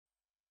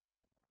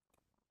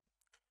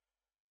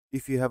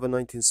If you have a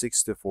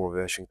 1964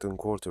 Washington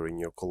quarter in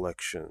your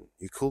collection,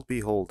 you could be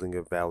holding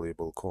a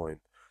valuable coin.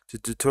 To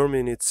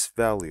determine its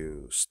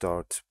value,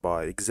 start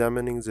by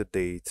examining the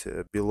date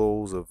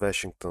below the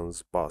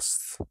Washington's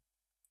bust.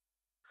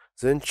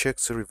 Then check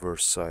the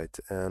reverse side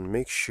and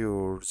make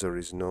sure there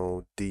is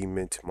no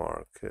demint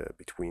mark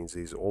between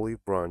these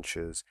olive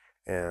branches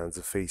and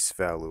the face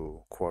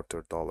value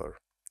quarter dollar.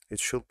 It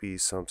should be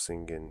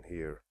something in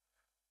here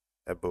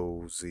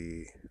above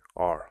the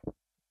R.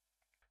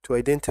 To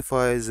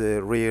identify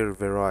the rare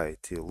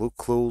variety, look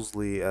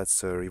closely at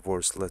the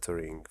reverse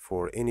lettering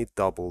for any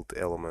doubled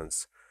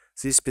elements.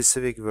 This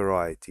specific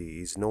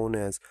variety is known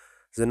as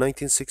the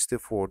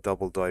 1964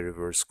 double die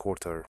reverse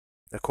quarter.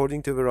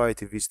 According to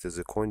Variety Vista,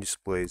 the coin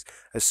displays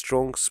a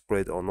strong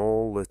spread on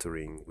all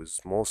lettering, with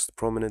most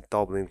prominent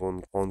doubling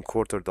on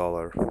quarter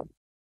dollar.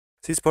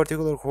 This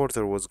particular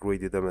quarter was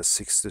graded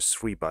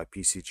MS63 by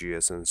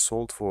PCGS and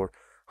sold for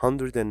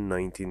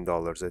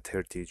 $119 at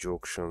heritage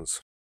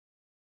auctions.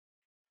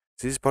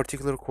 This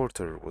particular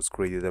quarter was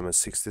graded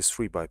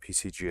MS63 by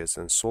PCGS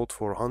and sold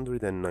for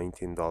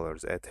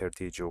 $119 at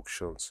heritage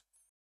auctions.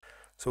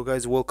 So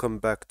guys, welcome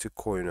back to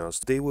COIN.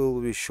 Today we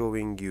will be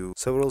showing you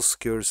several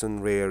scarce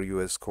and rare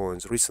US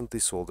coins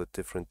recently sold at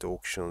different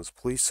auctions.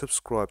 Please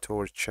subscribe to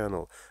our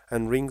channel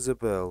and ring the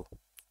bell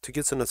to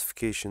get the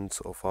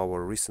notifications of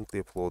our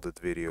recently uploaded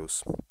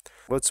videos.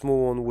 Let's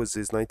move on with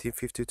this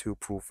 1952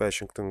 proof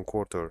Washington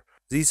quarter.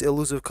 This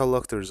elusive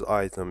collector's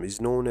item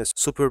is known as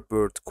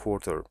Superbird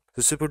quarter.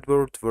 The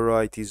Superbird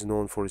variety is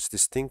known for its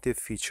distinctive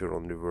feature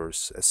on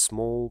reverse, a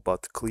small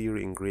but clear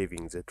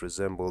engraving that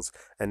resembles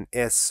an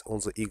S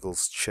on the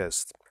eagle's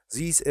chest.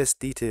 This S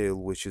detail,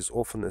 which is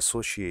often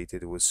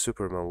associated with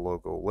Superman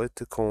logo, led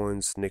to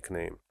coin's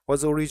nickname. While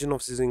the origin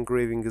of this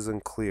engraving is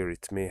unclear,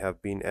 it may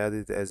have been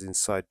added as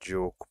inside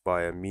joke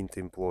by a mint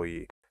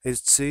employee.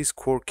 It's this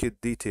quirky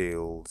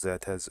detail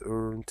that has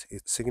earned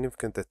it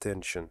significant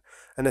attention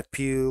and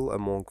appeal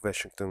among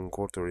Washington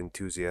quarter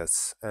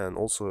enthusiasts and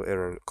also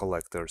error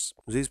collectors.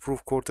 This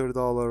proof quarter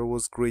dollar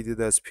was graded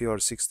as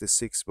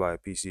PR66 by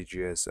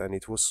PCGS and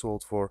it was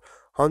sold for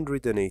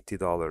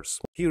 $180.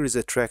 Here is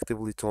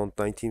attractively toned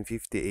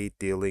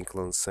 1958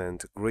 Lincoln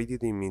cent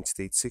graded in mint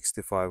state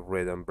 65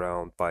 red and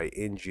brown by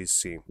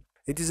NGC.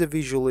 It is a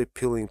visually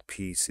appealing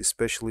piece,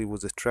 especially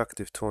with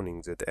attractive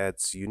toning that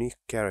adds unique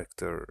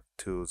character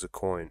to the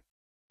coin.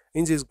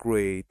 In this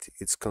grade,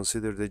 it's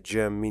considered a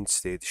gem mint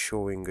state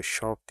showing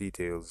sharp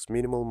details,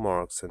 minimal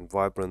marks, and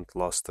vibrant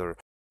luster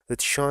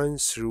that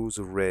shines through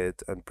the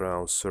red and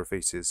brown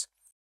surfaces.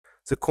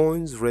 The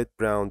coin's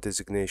red-brown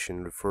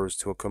designation refers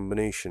to a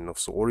combination of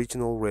the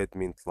original red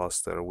mint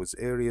luster with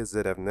areas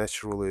that have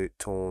naturally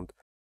toned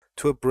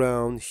to a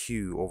brown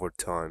hue over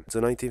time.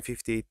 The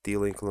 1958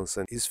 Lincoln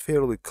cent is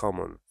fairly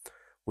common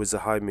with a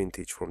high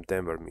mintage from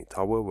Denver Mint.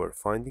 However,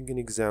 finding an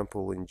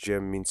example in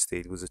gem mint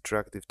state with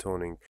attractive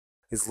toning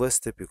is less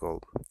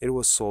typical. It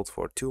was sold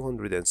for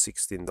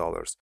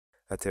 $216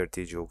 at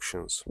heritage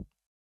auctions.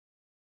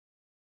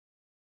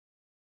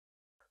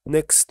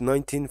 Next,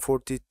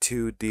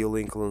 1942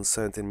 Lincoln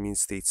cent in mint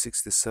state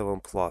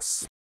 67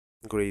 plus,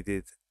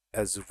 graded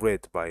as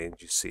red by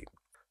NGC.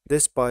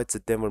 Despite the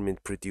Denver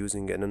Mint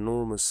producing an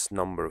enormous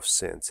number of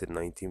cents in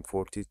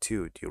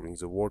 1942 during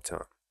the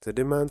wartime, the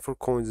demand for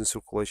coins in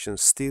circulation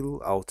still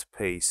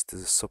outpaced the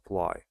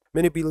supply.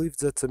 Many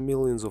believed that the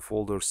millions of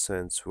older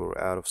cents were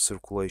out of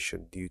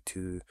circulation due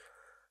to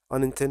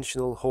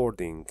unintentional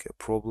hoarding, a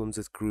problem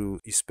that grew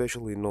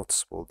especially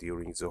noticeable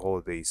during the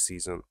holiday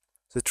season.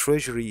 The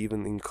Treasury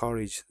even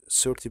encouraged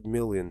 30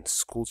 million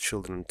school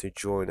children to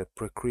join a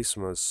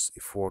pre-Christmas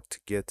effort to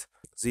get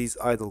these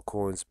idle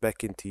coins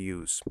back into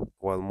use.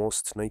 While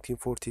most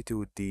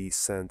 1942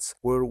 cents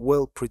were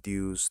well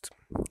produced,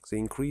 the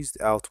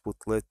increased output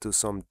led to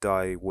some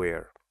die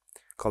wear.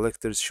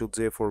 Collectors should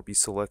therefore be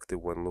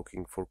selective when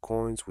looking for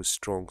coins with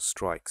strong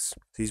strikes.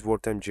 This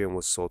wartime gem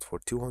was sold for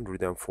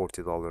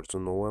 $240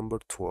 on November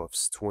 12,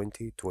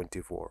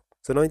 2024.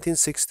 The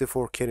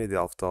 1964 Kennedy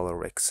half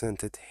dollar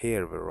accented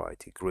hair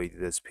variety,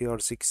 graded as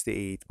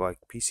PR68 by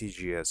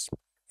PCGS.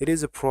 It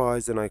is a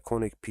prized and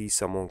iconic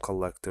piece among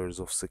collectors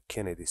of the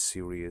Kennedy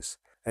series.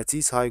 At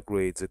this high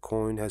grade, the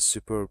coin has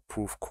superb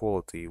proof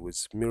quality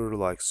with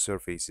mirror-like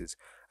surfaces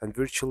and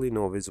virtually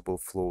no visible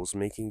flaws,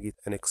 making it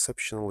an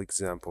exceptional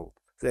example.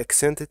 The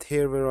accented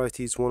hair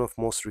variety is one of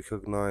most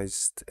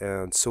recognized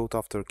and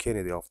sought-after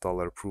Kennedy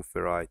half-dollar proof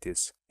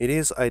varieties. It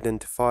is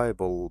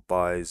identifiable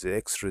by the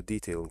extra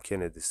detail in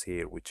Kennedy's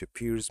hair, which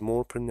appears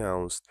more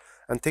pronounced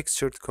and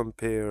textured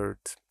compared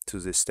to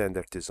the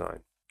standard design.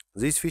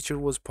 This feature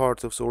was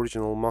part of the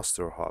original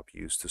master hub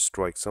used to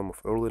strike some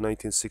of early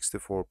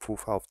 1964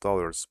 proof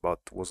half-dollars, but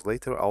was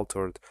later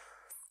altered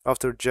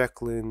after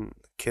Jacqueline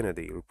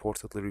Kennedy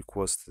reportedly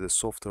requested a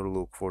softer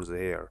look for the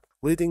hair,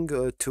 leading to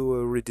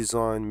a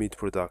redesign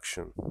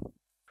mid-production.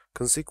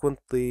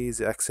 Consequently,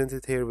 the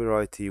accented hair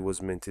variety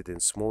was minted in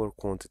smaller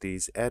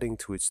quantities, adding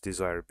to its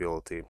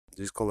desirability.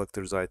 This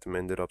collector's item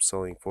ended up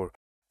selling for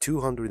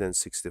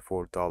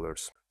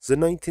 $264. The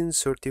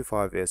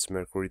 1935S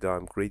Mercury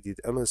dime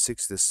graded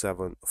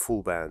MS67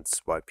 full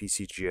bands by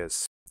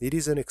PCGS. It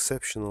is an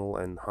exceptional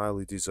and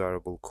highly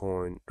desirable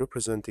coin,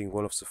 representing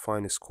one of the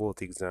finest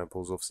quality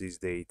examples of this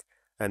date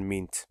and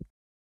mint.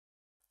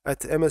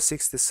 At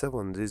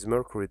MS67, this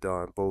Mercury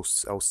dime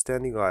boasts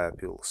outstanding eye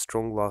appeal,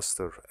 strong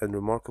luster, and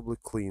remarkably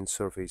clean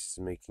surfaces,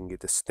 making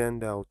it a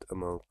standout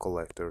among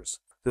collectors.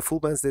 The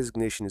full bands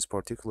designation is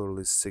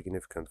particularly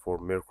significant for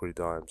Mercury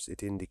dimes.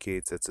 It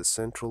indicates that the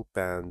central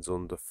bands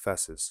on the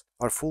facets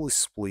are fully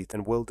split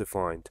and well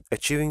defined.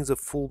 Achieving the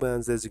full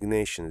bands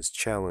designation is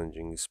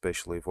challenging,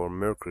 especially for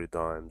Mercury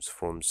dimes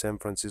from San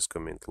Francisco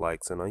Mint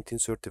like the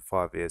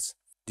 1935S,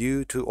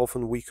 due to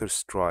often weaker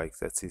strike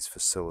at its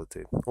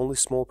facility. Only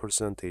small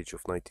percentage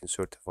of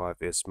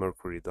 1935S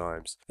Mercury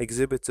dimes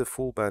exhibit a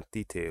full band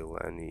detail,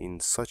 and in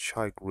such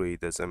high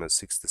grade as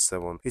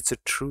MS67, it's a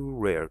true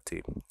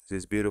rarity.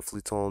 This beautifully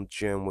toned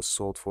gem was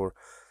sold for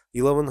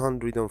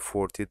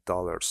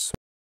 $1,140.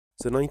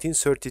 The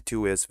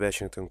 1932S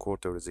Washington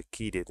Quarter is a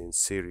keyed in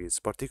series,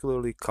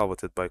 particularly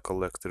coveted by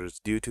collectors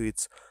due to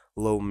its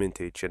low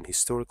mintage and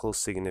historical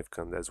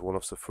significance as one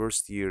of the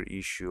first year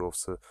issue of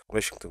the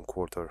Washington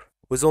Quarter.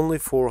 With only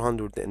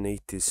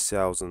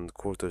 480,000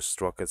 quarters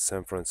struck at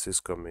San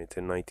Francisco Mint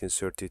in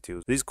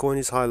 1932, this coin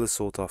is highly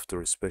sought after,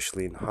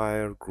 especially in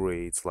higher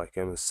grades like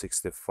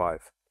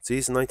MS65.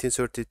 This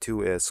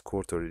 1932S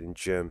quarter in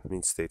gem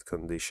mint state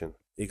condition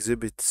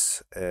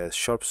exhibits a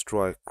sharp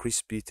strike,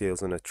 crisp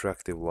details, and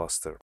attractive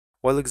luster.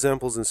 While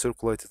examples in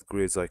circulated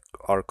grades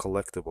are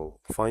collectible,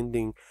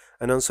 finding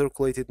an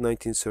uncirculated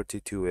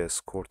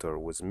 1932S quarter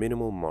with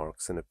minimal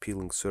marks and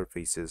appealing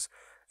surfaces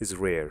is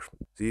rare.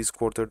 This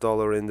quarter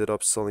dollar ended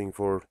up selling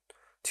for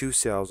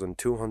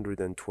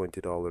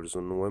 $2,220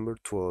 on November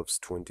 12,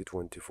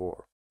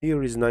 2024.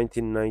 Here is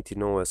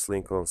 1919 OS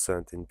Lincoln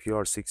Cent in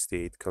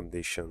PR68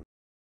 condition.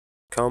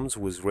 Comes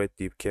with red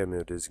deep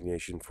cameo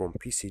designation from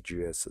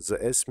PCGS.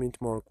 The S mint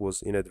mark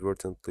was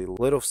inadvertently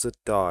let off the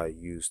die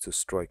used to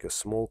strike a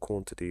small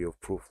quantity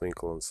of proof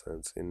Lincoln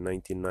cents in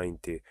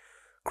 1990,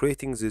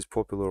 creating this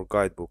popular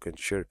guidebook and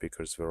cherry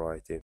pickers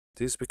variety.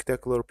 This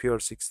spectacular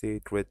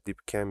PR68 red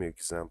deep cameo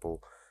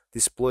example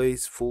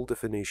displays full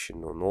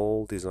definition on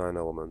all design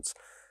elements,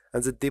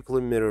 and the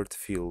deeply mirrored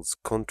fields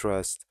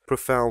contrast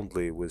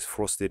profoundly with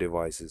frosty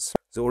devices.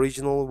 The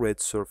original red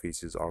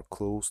surfaces are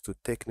close to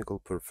technical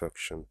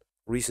perfection.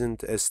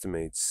 Recent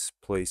estimates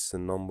place the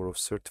number of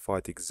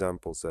certified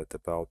examples at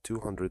about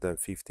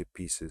 250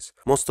 pieces,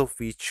 most of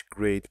which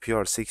grade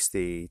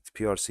PR68,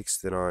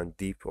 PR69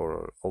 Deep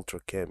or Ultra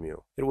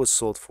Cameo. It was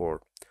sold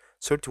for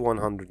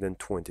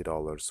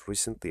 $3,120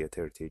 recently at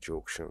Heritage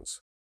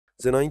Auctions.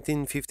 The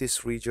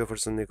 1953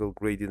 Jefferson Nickel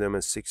graded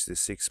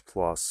MS66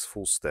 Plus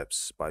Full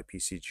Steps by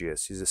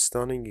PCGS is a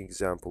stunning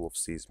example of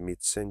this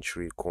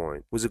mid-century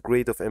coin. With a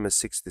grade of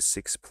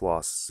MS66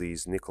 Plus,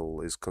 this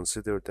nickel is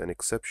considered an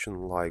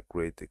exceptional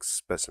high-grade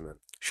specimen,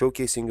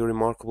 showcasing a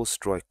remarkable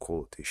strike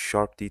quality,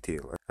 sharp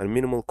detail, and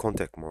minimal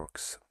contact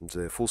marks.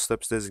 The Full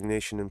Steps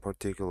designation in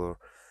particular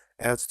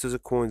adds to the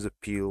coin's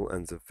appeal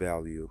and the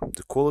value.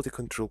 The quality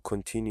control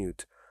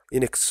continued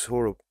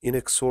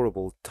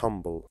inexorable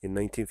tumble in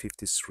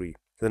 1953.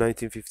 The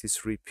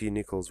 1953 P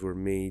nickels were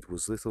made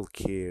with little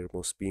care,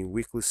 most being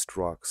weakly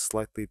struck,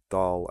 slightly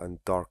dull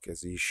and dark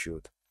as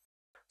issued.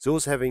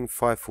 Those having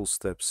 5 full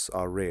steps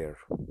are rare,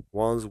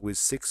 ones with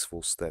 6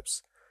 full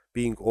steps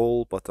being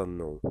all but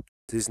unknown.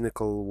 This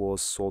nickel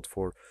was sold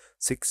for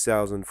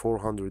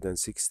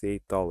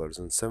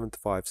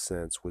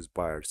 $6,468.75 with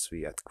buyer's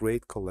fee at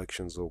Great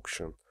Collections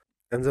Auction.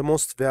 And the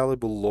most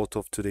valuable lot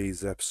of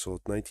today's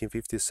episode,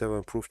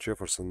 1957 Proof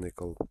Jefferson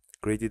Nickel,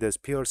 graded as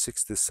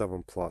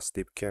PR67 Plus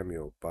Deep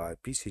Cameo by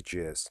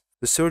PCGS.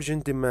 The surge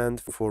in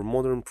demand for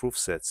modern proof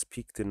sets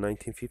peaked in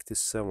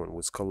 1957,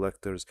 with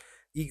collectors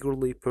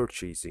eagerly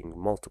purchasing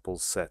multiple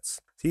sets.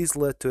 These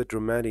led to a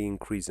dramatic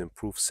increase in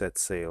proof set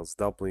sales,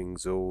 doubling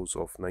those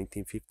of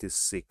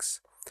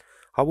 1956.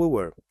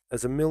 However,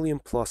 as a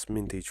million-plus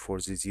mintage for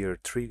this year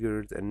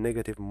triggered a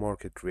negative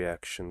market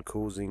reaction,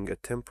 causing a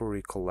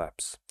temporary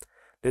collapse.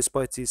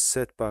 Despite these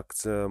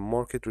setbacks, the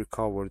market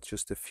recovered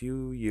just a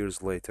few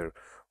years later.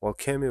 While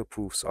cameo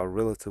proofs are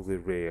relatively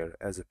rare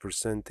as a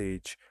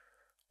percentage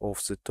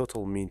of the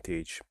total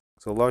mintage,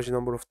 the large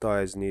number of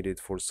dies needed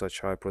for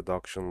such high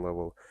production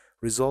level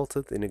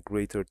resulted in a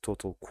greater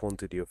total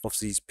quantity of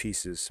these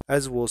pieces,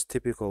 as was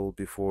typical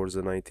before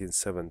the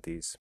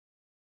 1970s.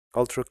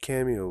 Ultra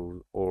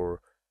cameo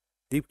or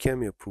deep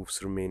cameo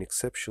proofs remain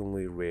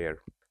exceptionally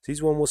rare. This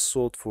one was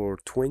sold for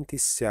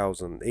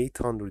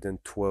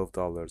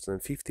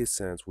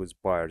 $20,812.50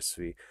 with buyer's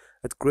fee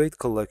at Great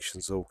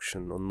Collections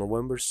Auction on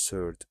November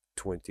 3rd,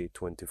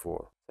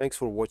 2024. Thanks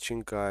for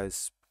watching,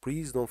 guys.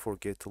 Please don't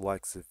forget to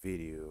like the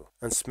video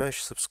and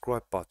smash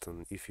subscribe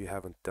button if you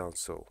haven't done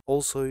so.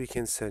 Also, you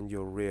can send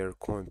your rare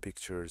coin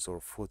pictures or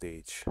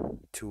footage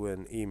to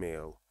an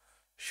email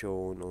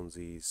shown on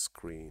the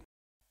screen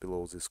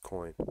below this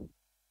coin.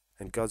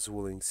 And God's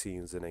willing, see you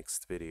in the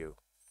next video.